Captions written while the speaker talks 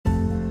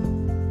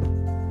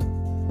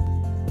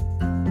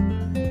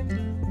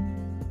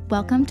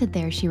Welcome to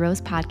There She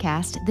Rose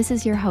podcast. This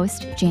is your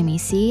host, Jamie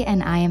C.,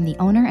 and I am the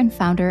owner and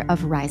founder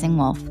of Rising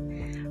Wolf.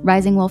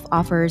 Rising Wolf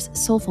offers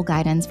soulful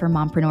guidance for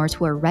mompreneurs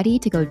who are ready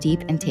to go deep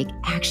and take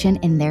action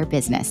in their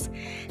business.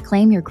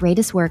 Claim your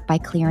greatest work by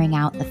clearing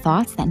out the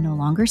thoughts that no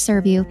longer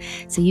serve you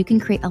so you can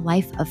create a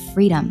life of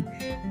freedom,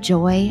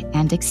 joy,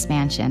 and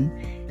expansion.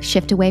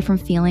 Shift away from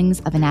feelings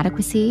of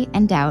inadequacy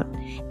and doubt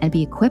and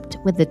be equipped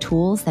with the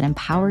tools that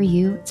empower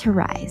you to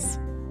rise.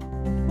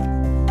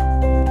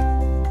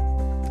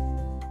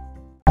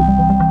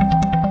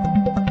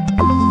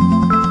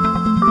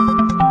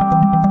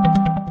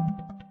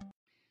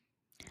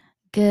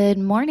 Good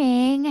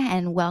morning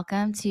and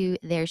welcome to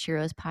There She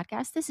Rose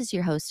podcast. This is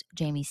your host,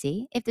 Jamie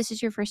C. If this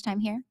is your first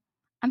time here,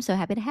 I'm so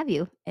happy to have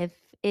you. If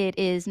it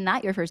is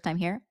not your first time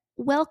here,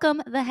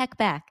 welcome the heck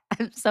back.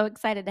 I'm so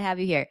excited to have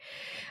you here.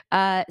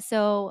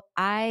 So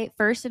I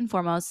first and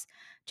foremost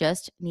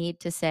just need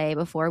to say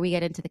before we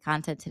get into the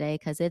content today,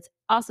 because it's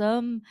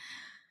awesome.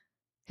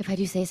 If I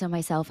do say so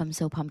myself, I'm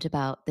so pumped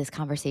about this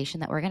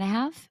conversation that we're going to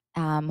have.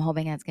 I'm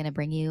hoping that's going to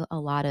bring you a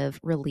lot of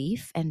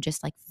relief and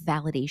just like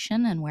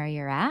validation on where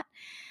you're at.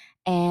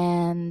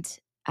 And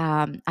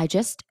I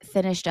just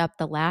finished up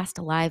the last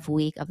live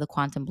week of the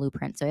Quantum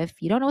Blueprint. So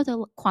if you don't know what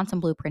the Quantum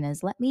Blueprint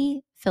is, let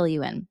me fill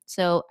you in.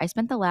 So I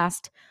spent the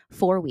last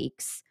 4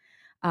 weeks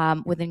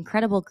with an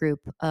incredible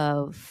group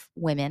of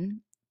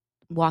women,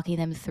 walking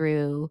them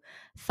through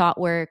thought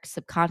work,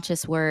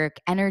 subconscious work,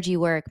 energy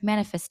work,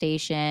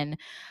 manifestation,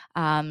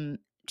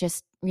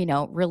 just,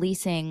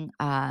 releasing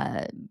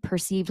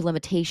perceived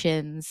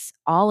limitations,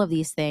 all of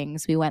these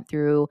things. We went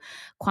through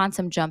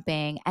quantum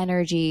jumping,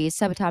 energy,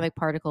 subatomic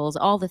particles,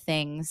 all the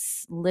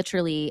things,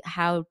 literally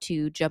how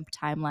to jump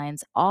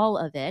timelines, all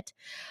of it.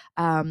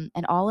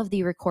 And all of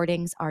the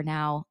recordings are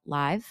now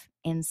live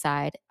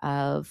inside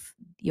of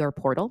your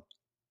portal,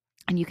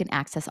 and you can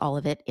access all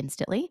of it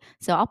instantly.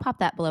 So I'll pop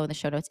that below in the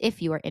show notes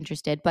if you are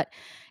interested. But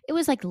it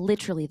was like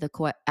literally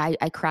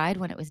I cried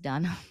when it was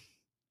done.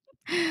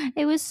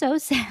 It was so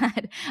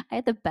sad. I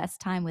had the best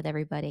time with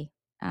everybody.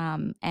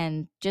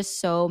 And just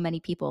so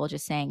many people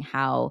just saying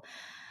how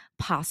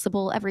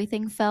possible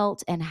everything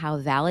felt and how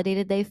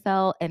validated they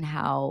felt and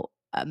how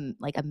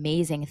like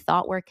amazing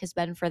thought work has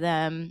been for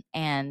them.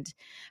 And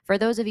for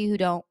those of you who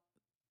don't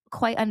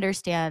quite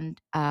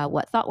understand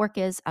what thought work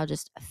is, I'll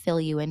just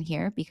fill you in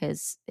here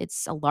because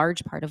it's a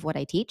large part of what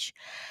I teach.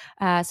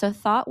 So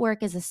thought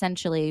work is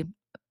essentially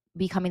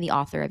becoming the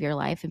author of your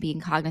life and being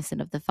cognizant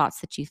of the thoughts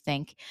that you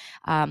think,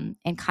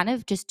 and kind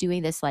of just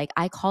doing this, like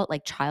I call it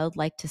like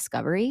childlike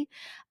discovery,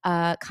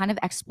 kind of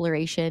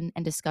exploration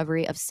and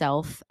discovery of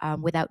self,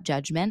 without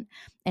judgment,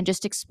 and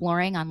just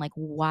exploring on like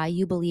why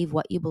you believe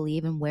what you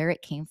believe and where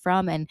it came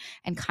from, and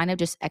kind of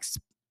just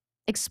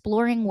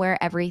exploring where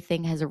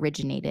everything has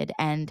originated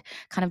and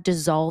kind of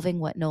dissolving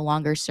what no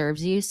longer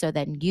serves you so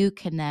that you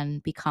can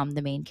then become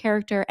the main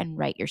character and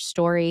write your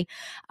story,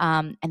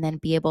 and then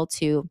be able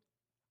to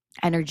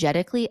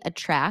energetically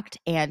attract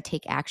and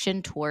take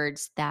action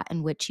towards that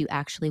in which you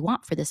actually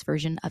want for this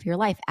version of your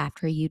life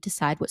after you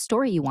decide what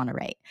story you want to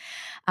write.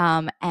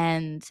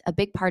 And a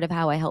big part of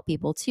how I help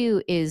people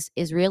too is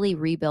really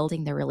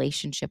rebuilding their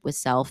relationship with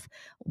self,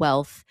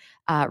 wealth,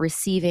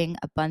 receiving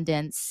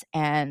abundance,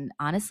 and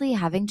honestly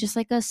having just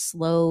like a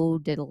slow,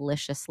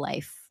 delicious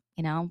life.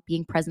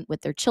 Being present with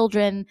their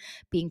children,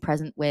 being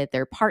present with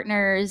their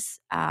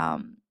partners,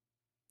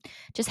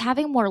 just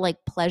having more like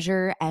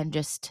pleasure and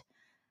just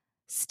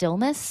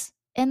stillness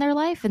in their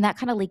life. And that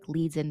kind of like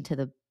leads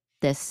into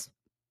this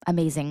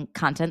amazing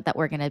content that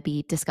we're going to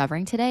be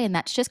discovering today. And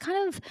that's just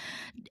kind of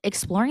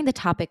exploring the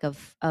topic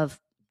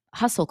of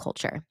hustle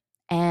culture.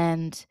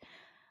 And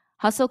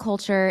hustle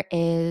culture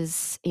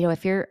is,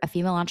 if you're a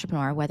female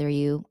entrepreneur, whether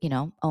you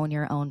own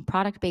your own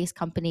product-based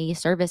company,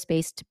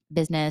 service-based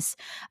business,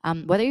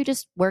 whether you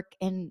just work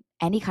in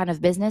any kind of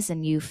business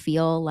and you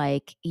feel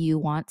like you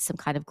want some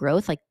kind of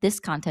growth, like this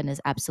content is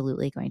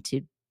absolutely going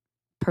to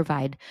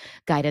provide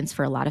guidance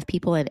for a lot of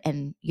people,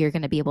 and you're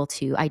going to be able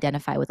to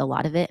identify with a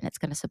lot of it, and it's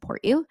going to support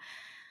you.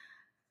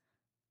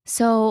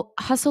 So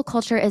hustle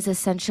culture is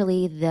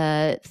essentially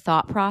the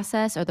thought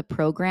process or the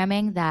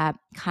programming that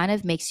kind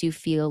of makes you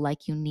feel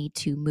like you need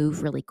to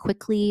move really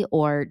quickly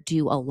or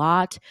do a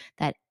lot,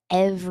 that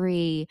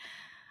every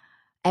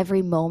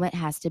moment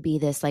has to be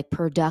this like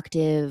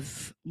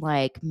productive,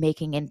 like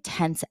making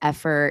intense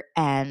effort,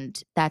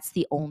 and that's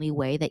the only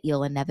way that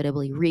you'll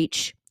inevitably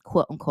reach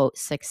quote unquote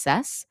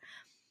success.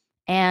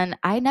 And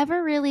I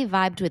never really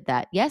vibed with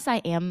that. Yes, I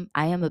am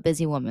a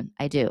busy woman.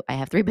 I do. I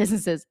have 3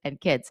 businesses and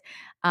kids.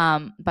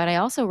 But I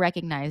also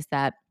recognize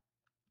that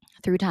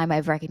through time,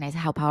 I've recognized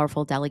how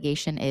powerful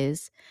delegation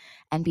is,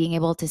 and being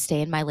able to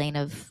stay in my lane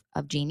of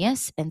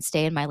genius and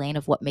stay in my lane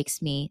of what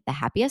makes me the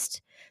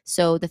happiest.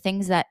 So the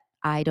things that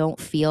I don't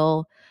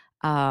feel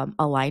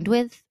aligned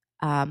with,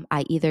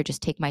 I either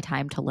just take my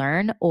time to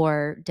learn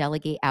or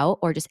delegate out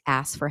or just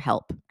ask for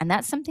help. And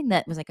that's something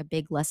that was like a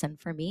big lesson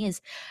for me,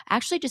 is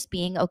actually just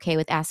being okay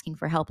with asking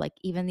for help. Like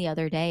even the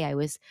other day, I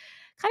was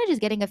kind of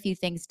just getting a few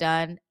things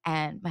done,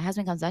 and my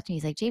husband comes up to me.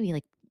 He's like, Jamie,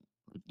 like,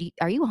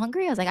 Are you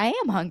hungry?" I was like, "I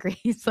am hungry."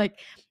 He's like,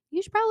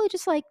 "You should probably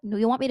just like,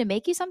 you want me to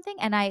make you something?"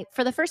 And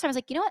for the first time, I was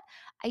like, "You know what?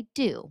 I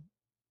do.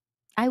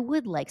 I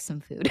would like some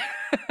food."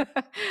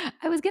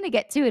 I was gonna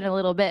get to it in a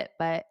little bit,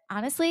 but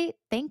honestly,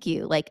 thank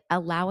you. Like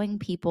allowing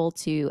people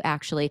to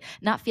actually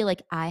not feel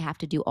like I have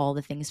to do all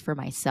the things for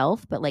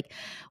myself, but like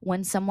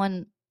when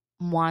someone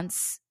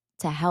wants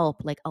to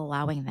help, like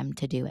allowing them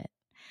to do it.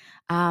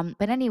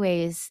 But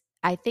anyways,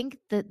 I think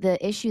the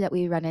issue that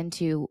we run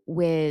into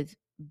with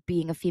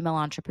being a female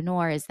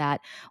entrepreneur is that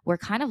we're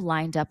kind of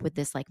lined up with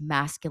this like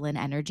masculine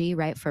energy,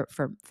 right? For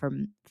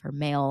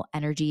male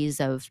energies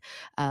of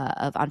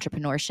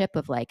entrepreneurship,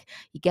 of like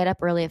you get up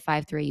early at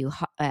 5:30,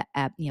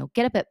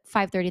 get up at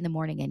 5:30 in the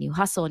morning and you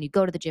hustle and you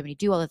go to the gym and you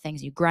do all the things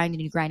and you grind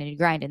and you grind and you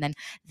grind, and then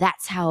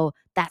that's how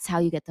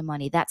you get the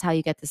money, that's how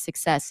you get the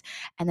success,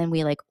 and then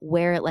we like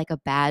wear it like a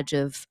badge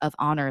of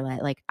honor,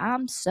 like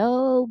I'm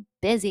so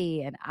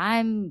busy and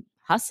I'm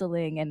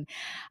hustling. And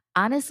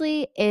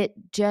honestly, it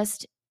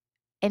just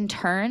in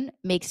turn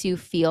makes you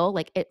feel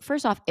like it.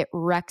 First off, it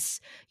wrecks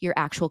your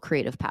actual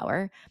creative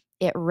power.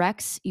 It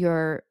wrecks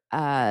your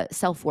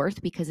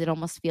self-worth, because it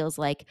almost feels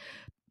like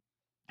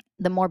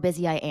the more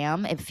busy I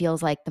am, it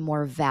feels like the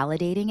more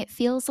validating it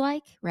feels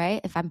like,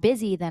 right? If I'm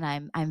busy, then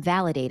I'm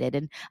validated.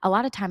 And a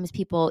lot of times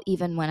people,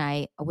 even when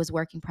I was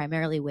working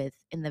primarily with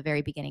in the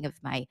very beginning of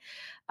my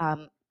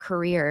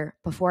career,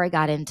 before I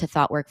got into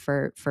thought work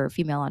for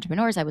female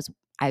entrepreneurs,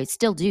 I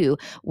still do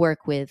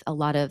work with a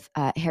lot of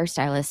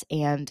hairstylists,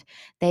 and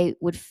they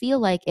would feel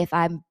like if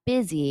I'm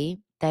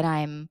busy, that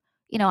I'm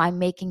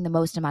making the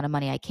most amount of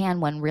money I can,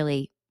 when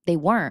really they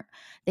weren't.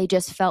 They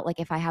just felt like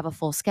if I have a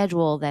full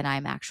schedule, then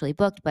I'm actually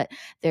booked, but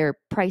their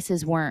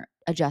prices weren't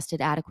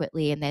adjusted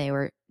adequately and they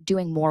were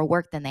doing more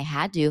work than they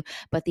had to.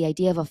 But the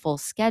idea of a full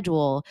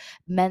schedule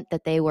meant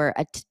that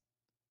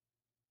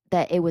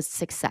that it was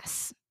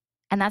success.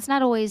 And that's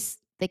not always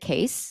the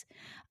case.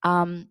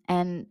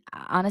 And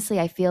honestly,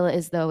 I feel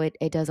as though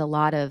it does a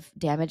lot of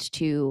damage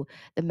to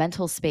the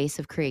mental space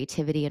of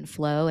creativity and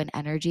flow and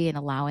energy and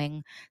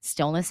allowing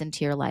stillness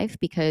into your life,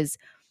 because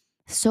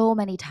so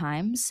many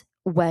times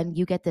when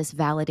you get this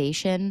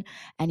validation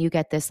and you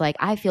get this like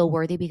I feel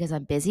worthy because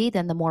I'm busy,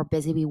 then the more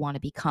busy we want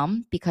to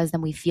become, because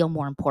then we feel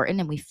more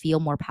important and we feel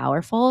more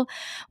powerful,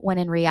 when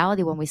in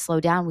reality, when we slow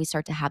down, we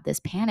start to have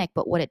this panic.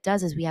 But what it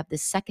does is we have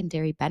this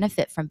secondary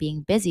benefit from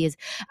being busy is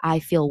I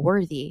feel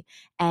worthy.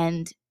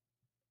 And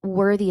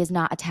worthy is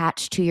not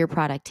attached to your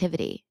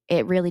productivity.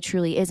 It really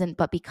truly isn't.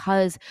 But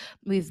because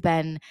we've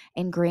been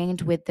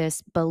ingrained with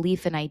this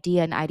belief and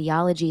idea and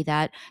ideology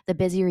that the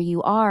busier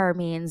you are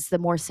means the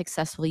more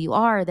successful you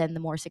are, then the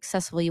more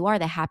successful you are,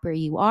 the happier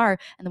you are,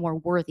 and the more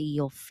worthy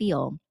you'll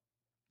feel.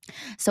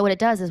 So what it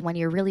does is when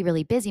you're really,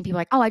 really busy and people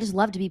are like, oh, I just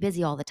love to be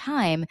busy all the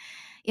time.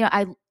 You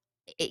know,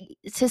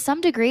 to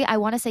some degree, I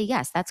want to say,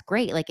 yes, that's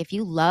great. Like if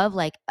you love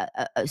like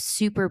a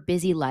super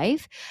busy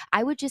life,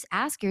 I would just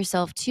ask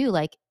yourself too,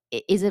 like,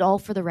 is it all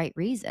for the right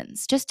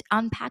reasons? Just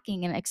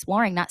unpacking and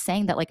exploring, not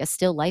saying that like a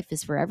still life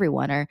is for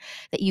everyone, or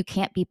that you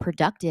can't be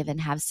productive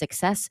and have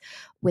success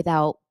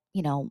without,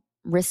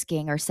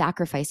 risking or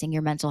sacrificing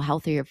your mental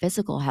health or your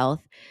physical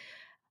health.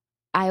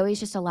 I always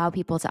just allow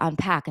people to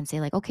unpack and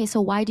say like, okay, so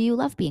why do you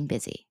love being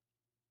busy?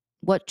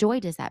 What joy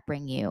does that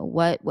bring you?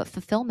 What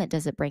fulfillment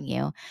does it bring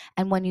you?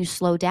 And when you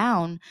slow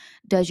down,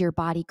 does your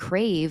body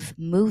crave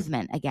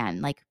movement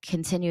again, like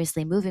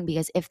continuously moving?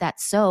 Because if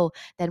that's so,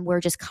 then we're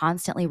just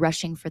constantly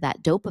rushing for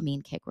that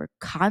dopamine kick. We're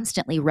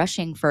constantly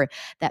rushing for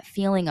that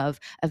feeling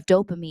of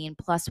dopamine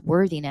plus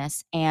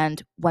worthiness.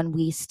 And when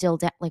we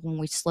like when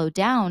we slow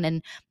down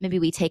and maybe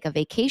we take a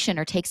vacation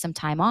or take some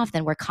time off,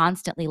 then we're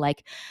constantly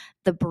like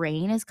the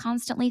brain is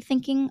constantly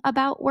thinking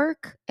about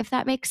work, if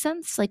that makes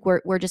sense. Like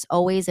we're just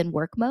always in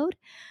work mode.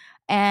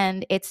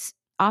 And it's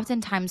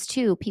oftentimes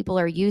too, people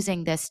are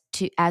using this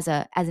to as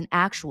an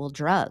actual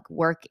drug.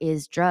 Work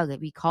is drug.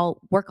 We call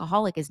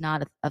workaholic is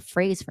not a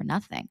phrase for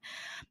nothing.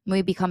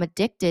 We become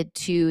addicted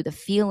to the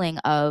feeling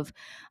of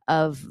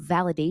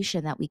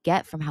validation that we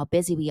get from how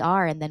busy we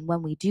are. And then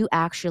when we do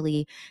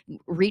actually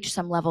reach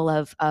some level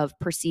of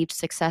perceived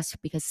success,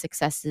 because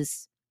success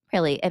is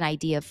really an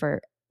idea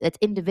for it's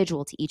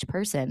individual to each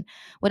person.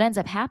 What ends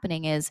up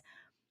happening is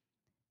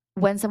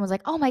when someone's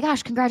like, "Oh my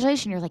gosh,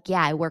 congratulations." You're like,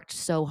 "Yeah, I worked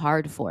so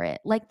hard for it."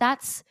 Like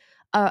that's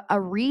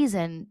a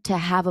reason to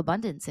have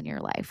abundance in your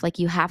life. Like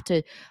you have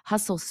to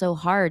hustle so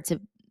hard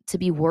to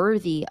be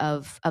worthy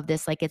of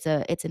this. Like it's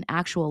an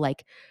actual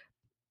like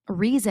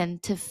reason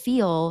to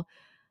feel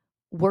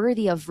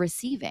worthy of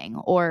receiving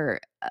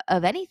or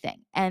of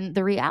anything. And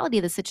the reality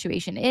of the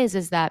situation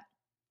is that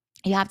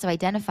you have to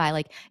identify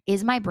like,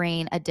 is my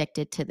brain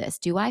addicted to this?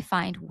 Do I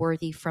find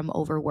worthy from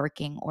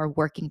overworking or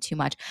working too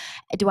much?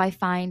 Do I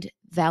find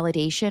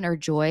validation or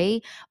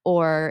joy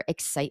or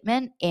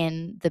excitement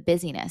in the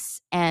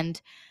busyness?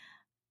 And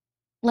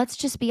let's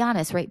just be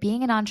honest, right?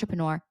 Being an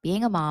entrepreneur,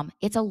 being a mom,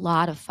 it's a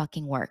lot of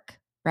fucking work,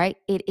 right?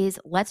 It is,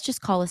 let's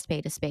just call a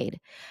spade a spade.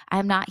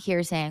 I'm not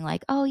here saying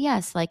like, oh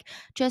yes, like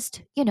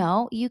just,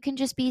 you can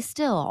just be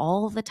still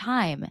all the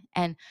time.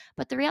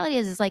 But the reality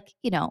is like,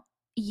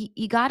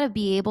 you got to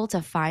be able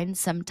to find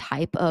some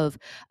type of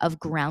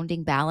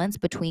grounding balance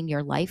between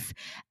your life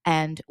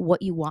and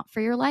what you want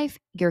for your life,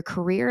 your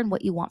career and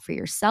what you want for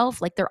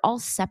yourself. Like they're all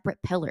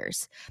separate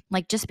pillars.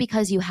 Like just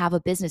because you have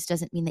a business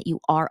doesn't mean that you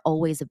are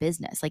always a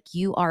business. Like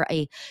you are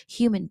a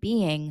human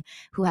being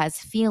who has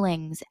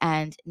feelings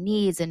and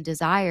needs and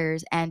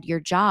desires, and your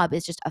job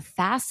is just a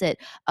facet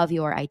of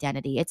your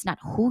identity. It's not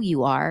who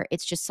you are,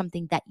 it's just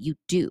something that you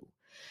do.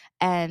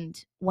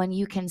 And when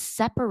you can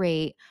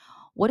separate,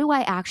 what am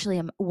I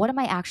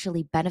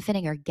actually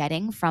benefiting or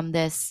getting from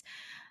this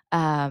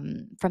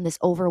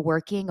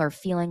overworking or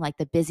feeling like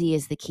the busy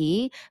is the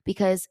key?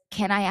 Because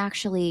can I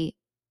actually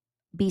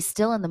be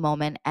still in the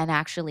moment and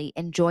actually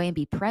enjoy and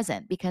be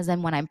present? Because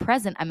then when I'm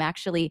present, I'm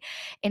actually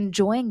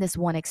enjoying this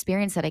one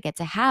experience that I get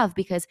to have.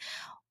 Because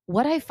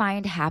what I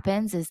find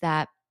happens is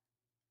that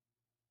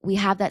we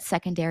have that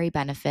secondary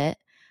benefit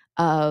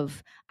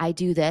of I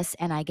do this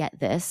and I get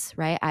this,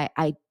 right?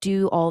 I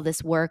do all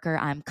this work, or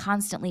I'm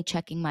constantly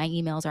checking my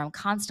emails, or I'm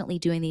constantly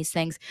doing these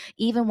things,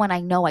 even when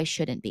I know I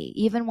shouldn't be,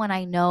 even when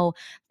I know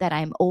that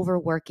I'm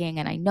overworking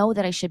and I know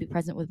that I should be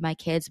present with my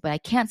kids, but I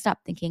can't stop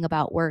thinking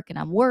about work and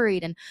I'm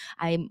worried and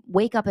I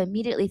wake up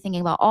immediately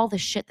thinking about all the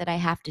shit that I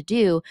have to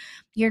do.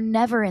 You're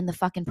never in the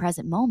fucking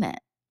present moment.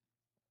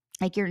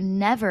 Like you're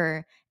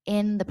never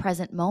in the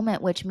present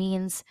moment, which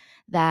means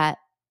that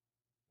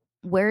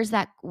where is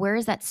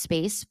that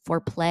space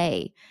for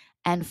play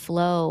and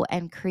flow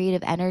and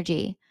creative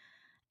energy?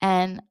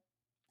 And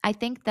I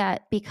think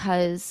that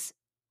because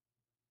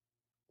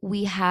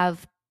we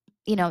have,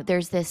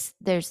 there's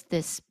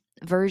this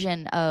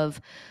version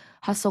of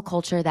hustle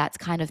culture that's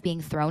kind of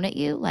being thrown at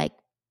you, like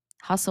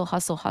hustle,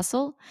 hustle,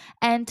 hustle.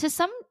 And to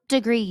some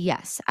degree,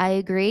 yes, I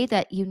agree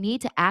that you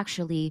need to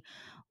actually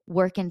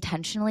work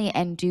intentionally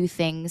and do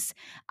things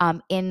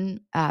in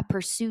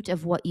pursuit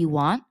of what you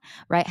want,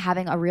 right?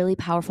 Having a really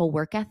powerful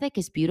work ethic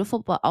is beautiful,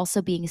 but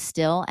also being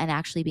still and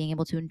actually being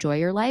able to enjoy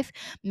your life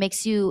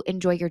makes you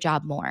enjoy your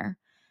job more.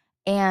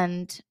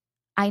 And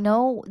I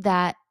know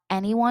that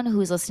anyone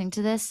who's listening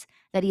to this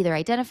that either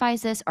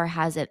identifies this or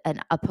has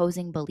an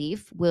opposing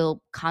belief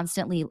will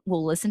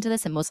listen to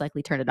this and most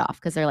likely turn it off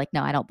because they're like,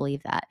 no, I don't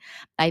believe that.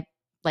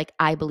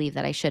 I believe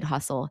that I should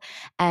hustle.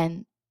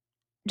 And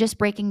just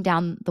breaking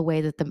down the way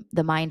that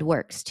the mind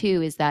works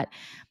too is that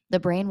the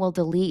brain will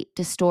delete,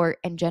 distort,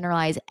 and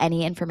generalize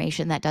any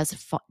information that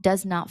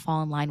does not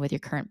fall in line with your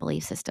current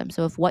belief system.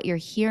 So if what you're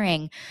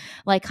hearing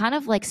like kind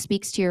of like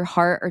speaks to your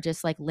heart or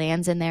just like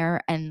lands in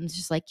there and it's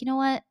just like, you know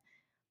what,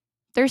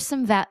 there's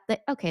some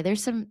okay,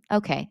 there's some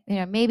okay,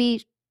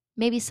 maybe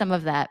some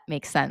of that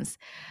makes sense.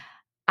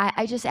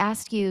 I just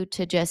ask you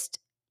to just,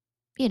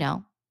 you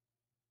know,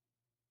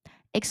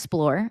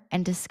 explore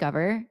and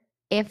discover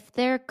if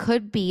there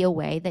could be a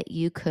way that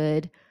you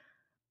could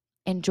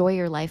enjoy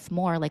your life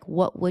more. Like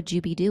what would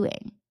you be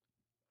doing?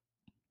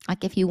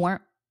 Like if you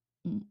weren't,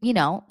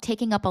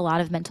 taking up a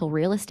lot of mental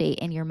real estate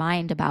in your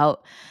mind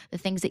about the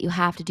things that you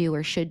have to do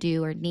or should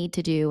do or need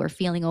to do or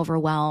feeling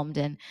overwhelmed,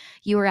 and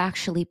you were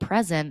actually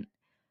present,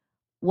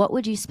 what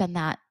would you spend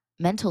that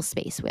mental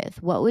space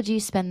with? What would you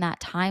spend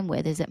that time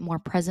with? Is it more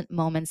present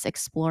moments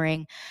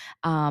exploring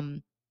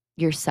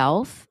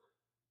yourself,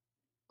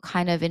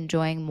 kind of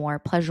enjoying more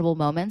pleasurable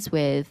moments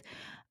with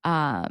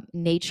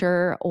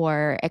nature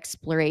or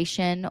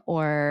exploration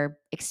or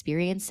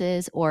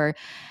experiences, or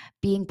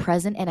being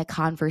present in a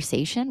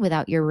conversation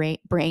without your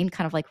brain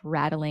kind of like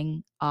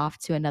rattling off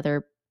to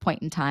another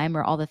point in time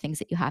or all the things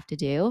that you have to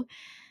do?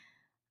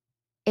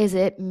 Is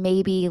it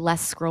maybe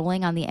less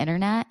scrolling on the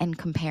internet and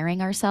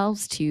comparing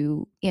ourselves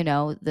to,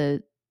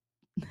 the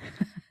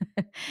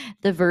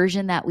the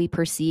version that we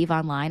perceive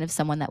online of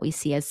someone that we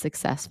see as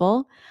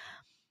successful?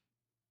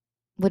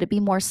 Would it be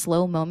more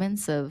slow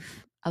moments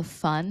of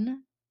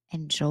fun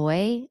and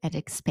joy and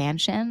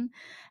expansion?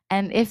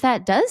 And if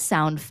that does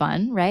sound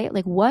fun, right?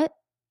 Like what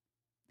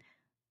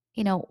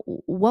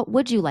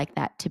would you like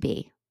that to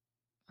be?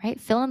 Right?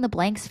 Fill in the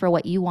blanks for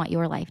what you want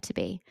your life to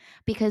be.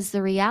 Because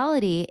the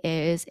reality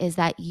is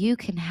that you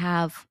can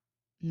have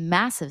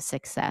massive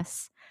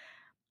success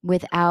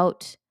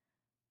without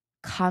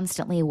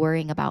constantly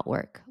worrying about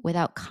work,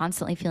 without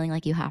constantly feeling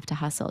like you have to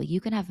hustle.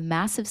 You can have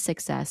massive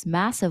success,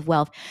 massive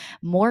wealth,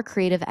 more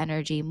creative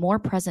energy, more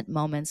present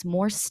moments,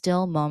 more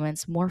still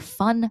moments, more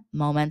fun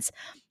moments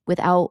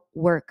without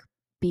work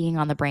being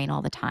on the brain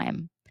all the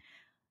time.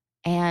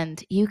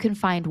 And you can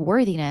find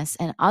worthiness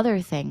in other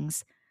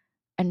things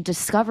and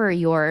discover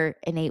your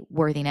innate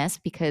worthiness,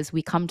 because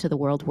we come to the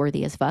world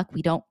worthy as fuck.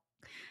 We don't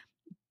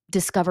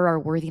discover our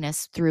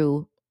worthiness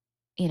through,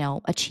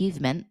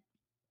 achievement.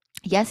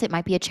 Yes, it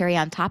might be a cherry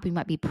on top. You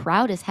might be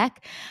proud as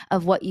heck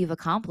of what you've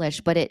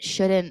accomplished, but it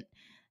shouldn't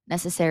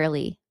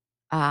necessarily,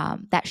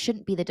 that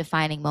shouldn't be the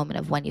defining moment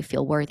of when you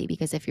feel worthy.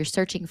 Because if you're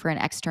searching for an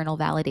external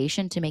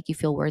validation to make you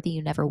feel worthy,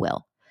 you never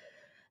will.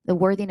 The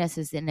worthiness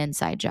is an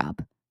inside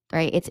job,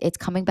 right? It's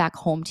coming back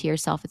home to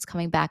yourself. It's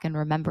coming back and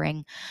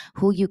remembering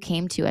who you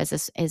came to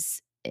as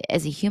a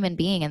human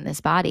being in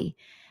this body.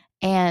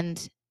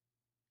 And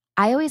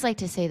I always like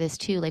to say this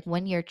too, like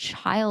when your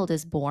child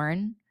is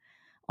born,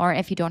 or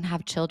if you don't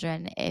have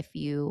children, if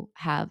you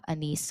have a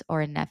niece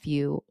or a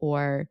nephew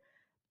or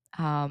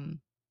a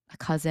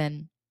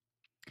cousin,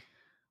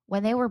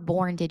 when they were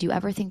born, did you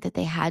ever think that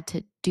they had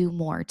to do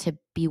more to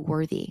be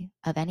worthy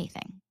of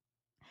anything?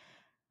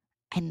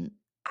 And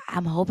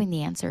I'm hoping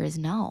the answer is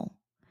no.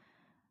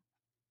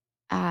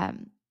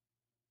 Um,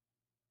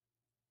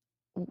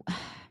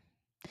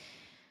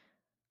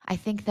 I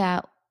think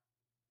that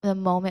the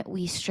moment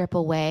we strip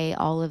away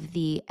all of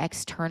the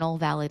external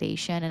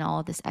validation and all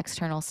of this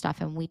external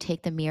stuff, and we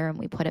take the mirror and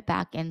we put it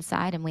back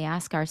inside and we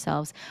ask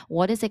ourselves,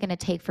 what is it going to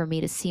take for me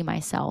to see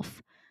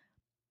myself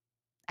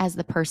as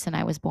the person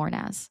I was born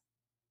as?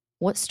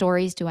 What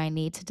stories do I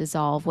need to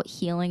dissolve? What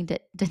healing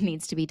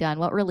needs to be done?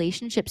 What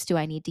relationships do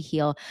I need to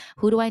heal?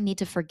 Who do I need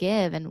to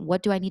forgive? And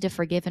what do I need to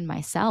forgive in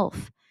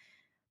myself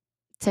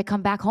to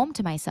come back home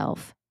to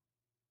myself?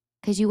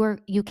 Because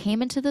you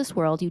came into this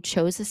world, you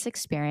chose this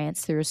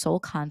experience through a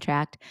soul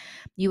contract,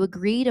 you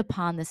agreed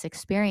upon this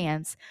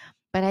experience,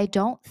 but I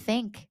don't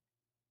think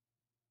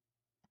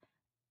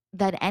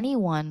that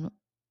anyone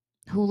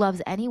who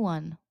loves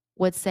anyone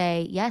would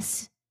say,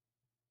 yes,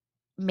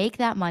 make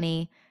that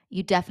money,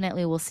 you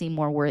definitely will seem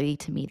more worthy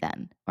to me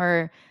then,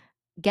 or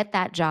get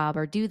that job,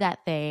 or do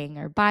that thing,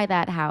 or buy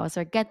that house,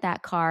 or get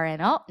that car,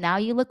 and oh, now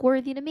you look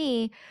worthy to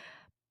me.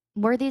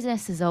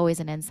 Worthiness is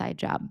always an inside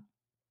job.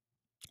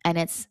 And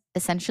it's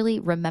essentially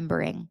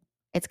remembering.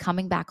 It's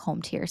coming back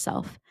home to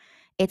yourself.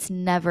 It's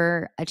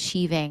never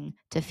achieving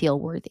to feel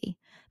worthy.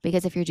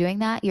 Because if you're doing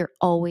that, you're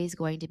always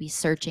going to be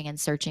searching and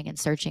searching and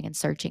searching and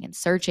searching and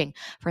searching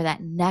for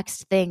that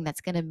next thing that's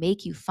going to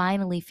make you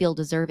finally feel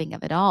deserving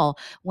of it all.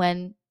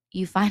 When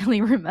you finally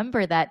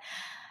remember that,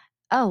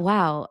 oh,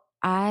 wow,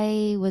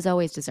 I was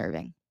always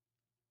deserving.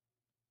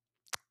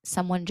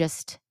 Someone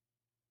just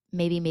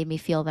maybe made me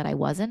feel that I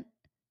wasn't.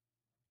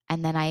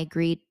 And then I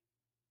agreed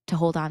to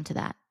hold on to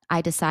that.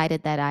 I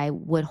decided that I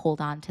would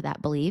hold on to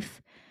that belief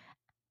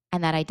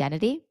and that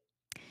identity.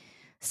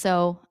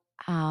 So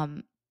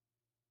I'm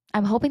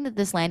hoping that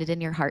this landed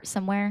in your heart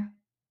somewhere,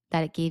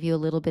 that it gave you a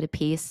little bit of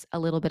peace, a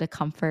little bit of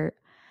comfort.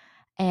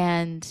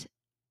 And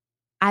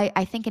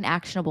I think an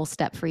actionable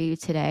step for you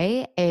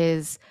today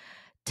is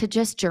to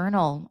just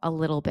journal a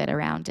little bit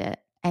around it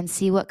and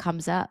see what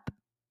comes up.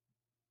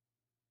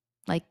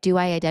 Like, do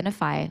I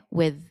identify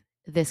with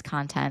this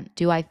content?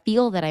 Do I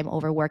feel that I'm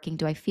overworking?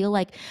 Do I feel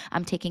like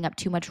I'm taking up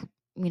too much,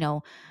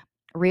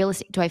 real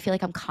estate? Do I feel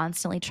like I'm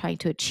constantly trying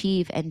to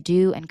achieve and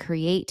do and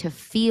create to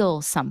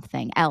feel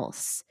something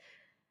else?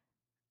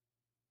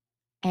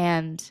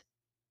 And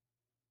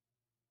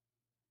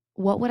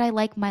what would I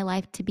like my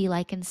life to be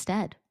like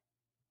instead?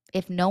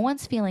 If no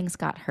one's feelings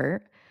got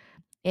hurt,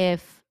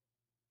 if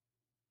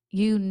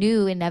you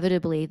knew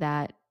inevitably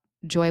that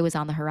joy was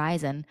on the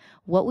horizon,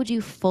 what would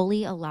you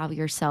fully allow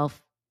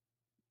yourself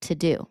to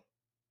do?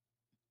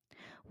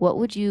 What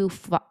would you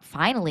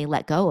finally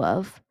let go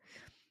of?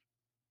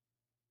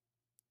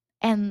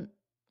 And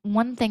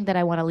one thing that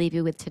I want to leave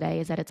you with today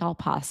is that it's all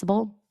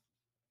possible.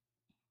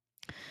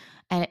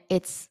 And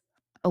it's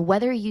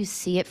whether you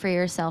see it for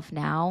yourself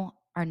now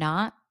or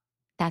not,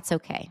 that's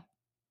okay.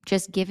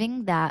 Just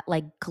giving that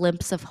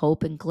glimpse of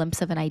hope and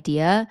glimpse of an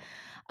idea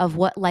of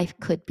what life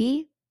could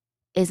be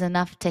is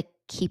enough to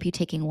keep you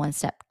taking one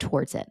step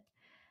towards it.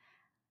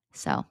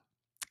 So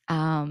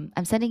I'm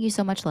sending you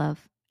so much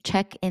love.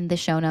 Check in the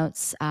show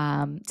notes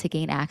to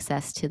gain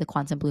access to the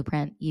Quantum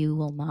Blueprint. You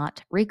will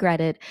not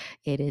regret it.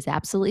 It is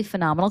absolutely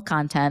phenomenal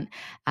content.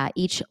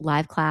 Each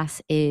live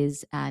class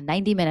is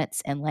 90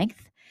 minutes in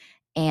length.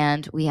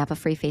 And we have a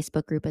free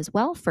Facebook group as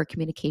well for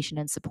communication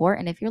and support.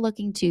 And if you're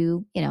looking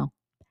to,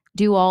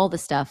 do all the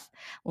stuff,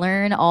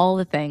 learn all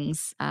the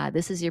things,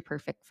 this is your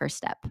perfect first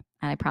step.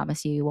 And I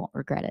promise you won't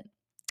regret it.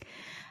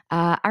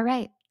 All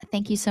right.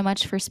 Thank you so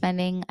much for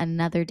spending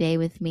another day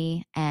with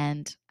me.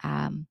 And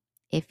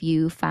if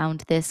you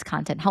found this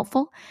content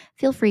helpful,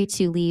 feel free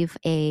to leave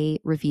a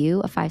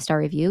review, a 5-star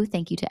review.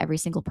 Thank you to every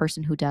single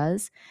person who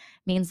does.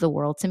 It means the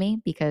world to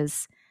me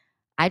because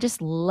I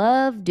just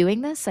love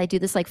doing this. I do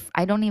this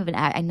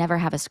I never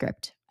have a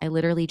script. I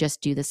literally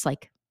just do this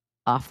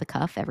off the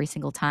cuff every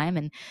single time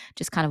and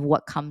just kind of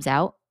what comes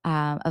out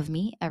of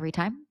me every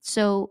time.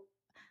 So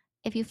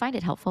if you find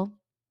it helpful,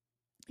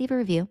 leave a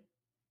review.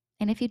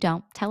 And if you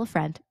don't, tell a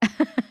friend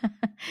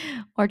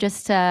or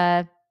just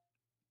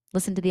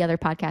listen to the other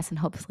podcasts and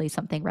hopefully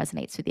something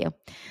resonates with you.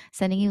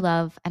 Sending you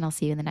love, and I'll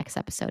see you in the next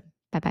episode.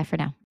 Bye-bye for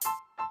now.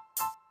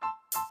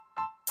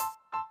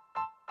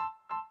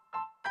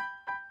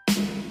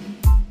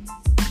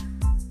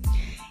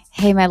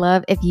 Hey, my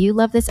love, if you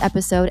love this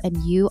episode and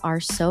you are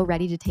so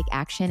ready to take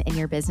action in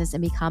your business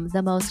and become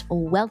the most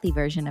wealthy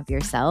version of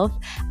yourself,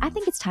 I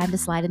think it's time to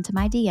slide into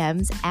my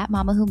DMs at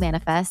Mama Who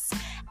Manifests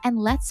and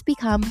let's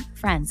become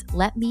friends.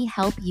 Let me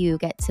help you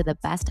get to the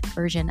best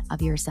version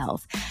of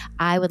yourself.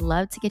 I would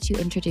love to get you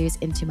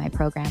introduced into my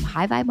program,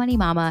 High Vibe Money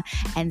Mama,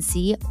 and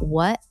see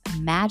what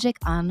magic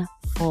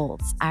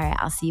unfolds. All right,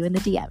 I'll see you in the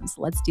DMs.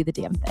 Let's do the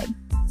damn thing.